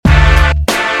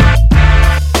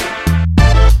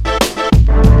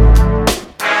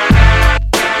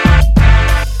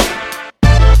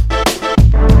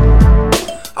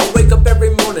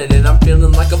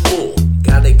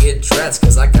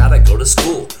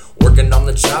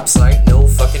the job site, no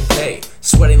fucking pay.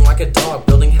 Sweating like a dog,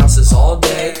 building houses all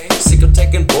day. Sick of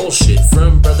taking bullshit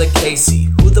from brother Casey.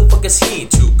 Who the fuck is he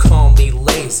to call me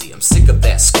lazy? I'm sick of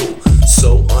that school,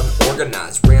 so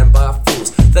unorganized, ran by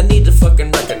fools that need to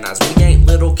fucking recognize we ain't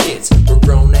little kids, we're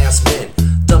grown ass men.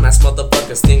 Dumbass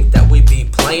motherfuckers think that we be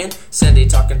playing. Sandy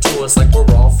talking to us like we're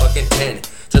all fucking 10.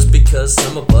 Just because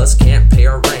some of us can't pay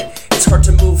our rent, it's hard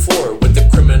to move forward with the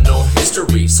criminal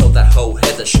history. So that hoe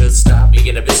Heather should stop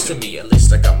being a bitch to me. At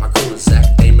least I got my crew,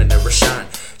 Zach, Damon, and Rashawn,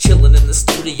 chilling in the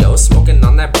studio, smoking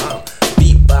on that bomb.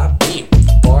 Beat by beat,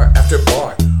 bar after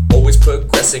bar, always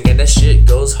progressing and that shit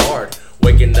goes hard.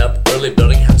 Waking up early,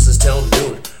 building houses till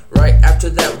noon. Right after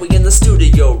that, we in the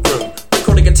studio room,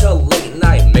 recording until late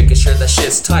night, making sure that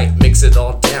shit's tight. Mix it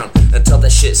all down until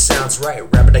that shit sounds right.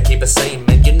 Rapping to keep it sane,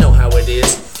 man, you know how it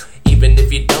is. Even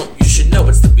if you don't, you should know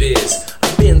it's the biz.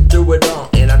 I've been through it all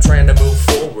and I'm trying to move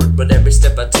forward, but every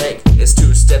step I take is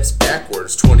 2 steps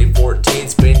backwards.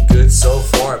 2014's been good so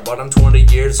far, but I'm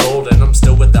 20 years old and I'm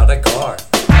still without a car.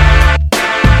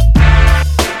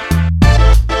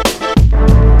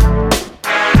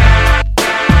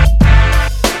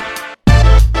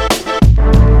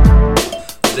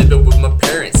 Living with my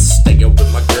parents, staying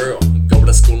with my girl, go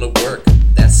to school and work,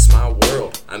 that's my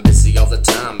world. I'm busy all the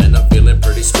time and I'm feeling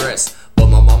pretty stressed, but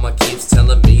my mama keeps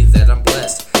telling me that I'm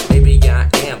blessed. Maybe I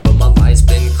am, but my life's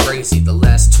been crazy. The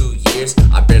last 2 years,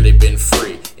 I've barely been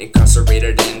free,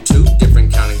 incarcerated in